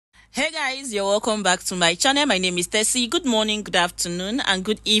Hey guys, you're welcome back to my channel. My name is Tessie. Good morning, good afternoon, and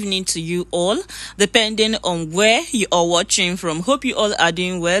good evening to you all, depending on where you are watching from. Hope you all are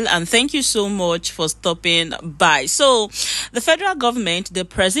doing well, and thank you so much for stopping by. So, the federal government, the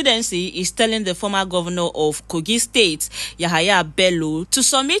presidency, is telling the former governor of Kogi State, Yehaya Bello, to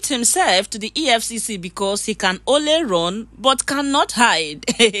submit himself to the EFCC because he can only run but cannot hide.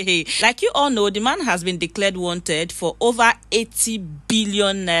 Like you all know, the man has been declared wanted for over 80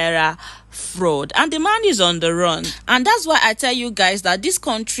 billion naira fraud, and the man is on the run. And that's why I tell you guys that this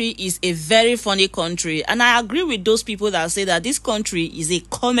country is a very funny country, and I agree with those people that say that this country is a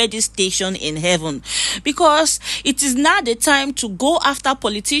comedy station in heaven, because it is now the time to go after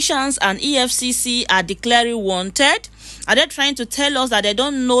politicians, and EFCC are declaring wanted. Are they trying to tell us that they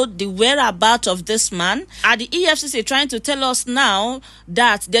don't know the whereabouts of this man? Are the EFCC trying to tell us now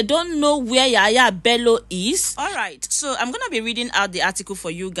that they don't know where Yehaya Bello is? All right, so I'm going to be reading out the article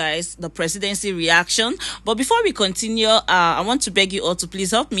for you guys, the presidency reaction. But before we continue, I want to beg you all to please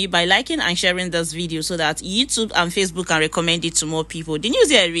help me by liking and sharing this video so that YouTube and Facebook can recommend it to more people. The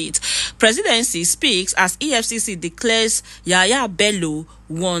news here reads, Presidency speaks as EFCC declares Yehaya Bello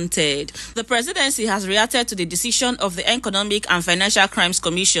wanted. The presidency has reacted to the decision of the Economic and Financial Crimes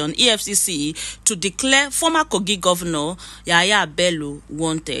Commission, EFCC, to declare former Kogi Governor Yehaya Bello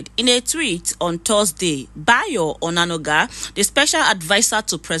wanted. In a tweet on Thursday, Bello, the special advisor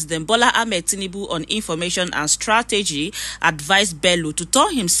to President Bola Ahmed Tinubu on information and strategy, advised Bello to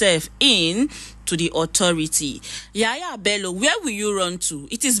turn himself in to the authority. Yehaya Bello, where will you run to?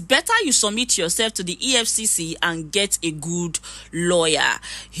 It is better you submit yourself to the EFCC and get a good lawyer,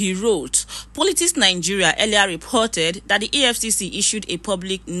 he wrote. Politics Nigeria earlier reported that the EFCC issued a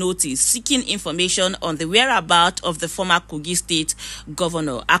public notice seeking information on the whereabouts of the former Kogi State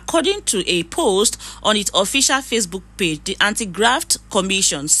governor. According to a post on its official Facebook page, the Anti-Graft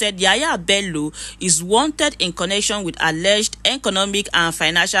Commission said Yehaya Bello is wanted in connection with alleged economic and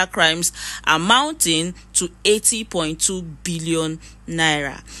financial crimes amounting to 80.2 billion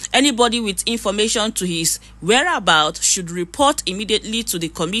naira. Anybody with information to his whereabouts should report immediately to the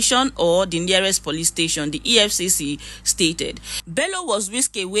commission or the nearest police station, the EFCC stated. Bello was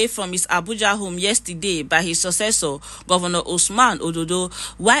whisked away from his Abuja home yesterday by his successor, Governor Usman Ododo,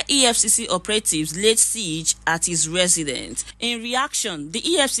 while EFCC operatives laid siege at his residence. In reaction, the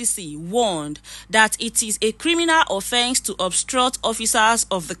EFCC warned that it is a criminal offense to obstruct officers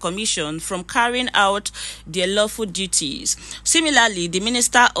of the commission from carrying out their lawful duties. Similarly, the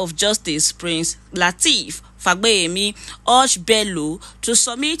Minister of Justice, Prince Lateef Fagbemi, urged Bello to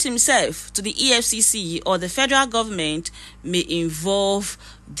submit himself to the EFCC or the federal government may involve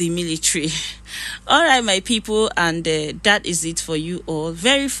the military. All right, my people, and that is it for you all.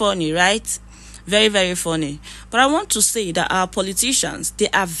 Very funny, right? Very, very funny. But I want to say that our politicians, they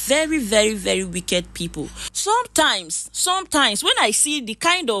are very, very, very wicked people. Sometimes when I see the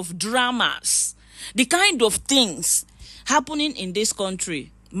kind of dramas, the kind of things happening in this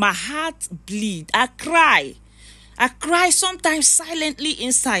country, my heart bleeds. I cry sometimes silently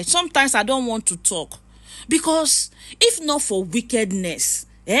inside. Sometimes I don't want to talk, because if not for wickedness,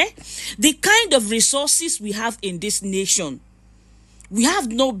 the kind of resources we have in this nation, we have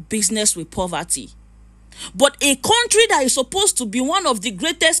no business with poverty. But a country that is supposed to be one of the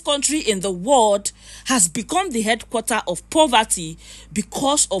greatest countries in the world has become the headquarters of poverty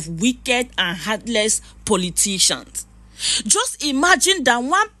because of wicked and heartless politicians. Just imagine that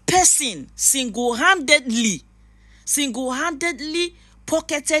one person single-handedly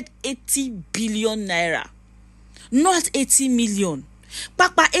pocketed 80 billion naira. Not 80 million.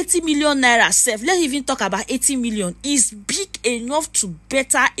 Papa, 80 million naira self, let's even talk about 80 million, is big enough to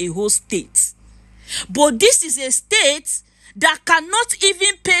better a whole state. But this is a state that cannot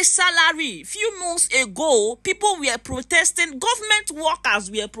even pay salary. Few months ago, people were protesting, government workers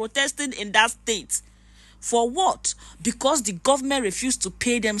were protesting in that state. For what? Because the government refused to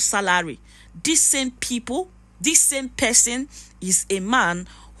pay them salary. This same person is a man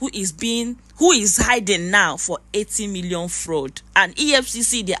who is hiding now for 80 million fraud. And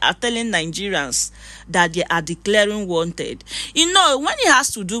EFCC, they are telling Nigerians that they are declaring wanted. You know, when it has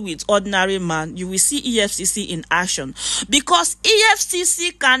to do with ordinary man, you will see EFCC in action. Because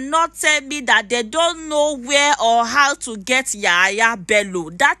EFCC cannot tell me that they don't know where or how to get Yehaya Bello.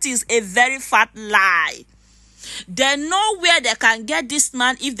 That is a very fat lie. They know where they can get this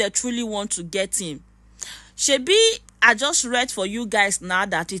man if they truly want to get him. Shebi, I just read for you guys now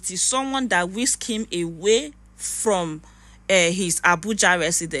that it is someone that whisked him away from his Abuja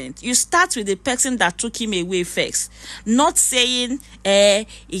residence. You start with the person that took him away first, not saying it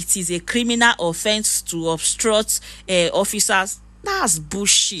is a criminal offense to obstruct officers That's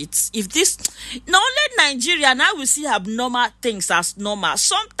bullshit. If this, not only Nigeria, now we see abnormal things as normal.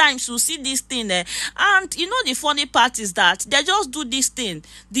 Sometimes we see this thing, and you know the funny part is that they just do this thing.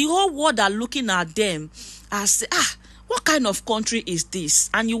 The whole world are looking at them as, what kind of country is this?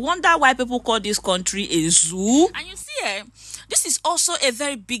 And you wonder why people call this country a zoo. And you see, this is also a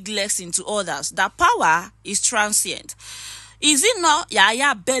very big lesson to others that power is transient. Is it not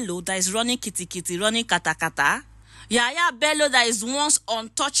Yahaya Bello that is running kitty, running kata? Yahaya Bello that is once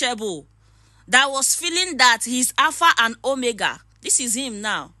untouchable, that was feeling that he's Alpha and Omega. This is him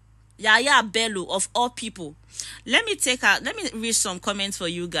now. Yahaya Bello of all people. Let me read some comments for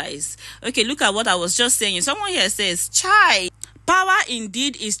you guys. Okay, look at what I was just saying. Someone here says, Chai, power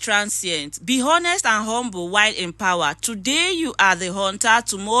indeed is transient. Be honest and humble while in power. Today you are the hunter,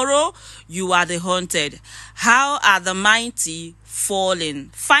 tomorrow you are the hunted. How are the mighty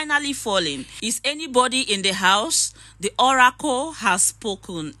finally falling? Is anybody in the house? The oracle has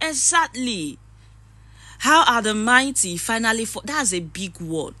spoken. Exactly. How are the mighty finally falling? That's a big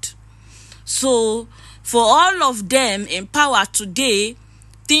word. So, for all of them in power today,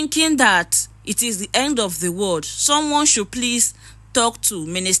 thinking that it is the end of the world, someone should please talk to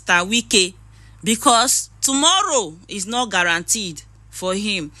Minister Wike, because tomorrow is not guaranteed for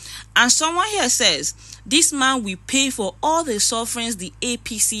him. And someone here says, this man will pay for all the sufferings the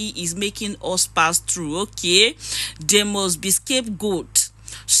APC is making us pass through. Okay, there must be scapegoat.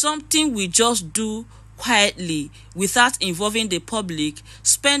 Something we just do quietly without involving the public.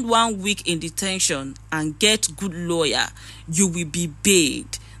 Spend 1 week in detention and get good lawyer. You will be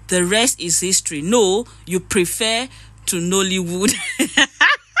paid. The rest is history. No, you prefer to Nollywood.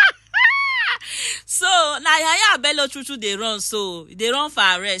 So now Yahaya Bello true they run, so they run for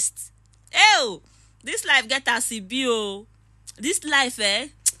arrest. Ew, this life get as it be. Oh, this life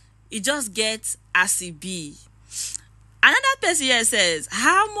it just gets as it be. Another person here says,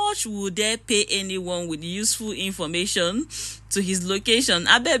 how much would they pay anyone with useful information to his location?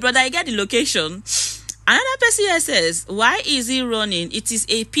 I bet, brother, I get the location. Another person here says, why is he running? It is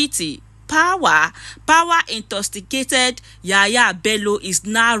a pity. Power intoxicated Yahaya Bello is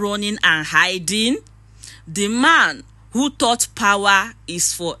now running and hiding. The man who thought power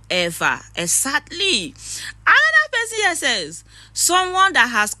is forever. Exactly. Another person here says, someone that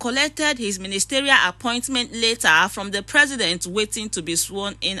has collected his ministerial appointment letter from the president waiting to be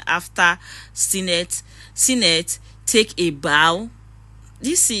sworn in after Senate take a bow.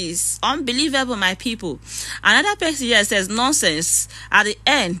 This is unbelievable, my people. Another person here says, nonsense. At the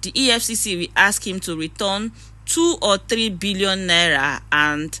end, the EFCC will ask him to return 2 or 3 billion naira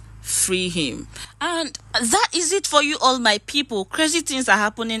and free him. And that is it for you all, my people. Crazy things are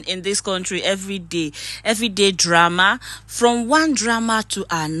happening in this country every day drama, from one drama to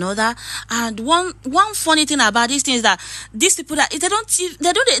another. And one funny thing about these things is that these people that they know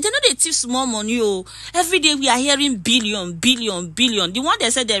they thief small money. Oh, every day we are hearing billion. The one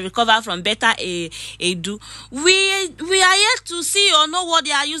they said they recover from better do. We are yet to see or know what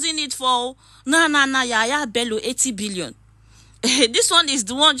they are using it for. Nah, Yahaya Bello 80 billion. This one is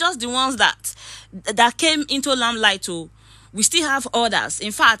the one, just the ones that came into limelight. We still have others.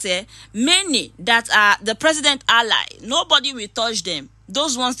 In fact, many that are the president ally. Nobody will touch them.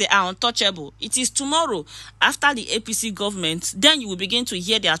 Those ones, they are untouchable. It is tomorrow, after the APC government, then you will begin to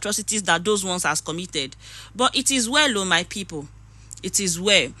hear the atrocities that those ones has committed. But it is well, oh, my people. It is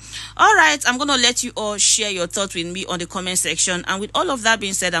well. All right, I'm going to let you all share your thoughts with me on the comment section. And with all of that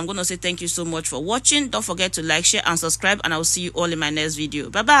being said, I'm going to say thank you so much for watching. Don't forget to like, share, and subscribe. And I will see you all in my next video.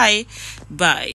 Bye-bye. Bye.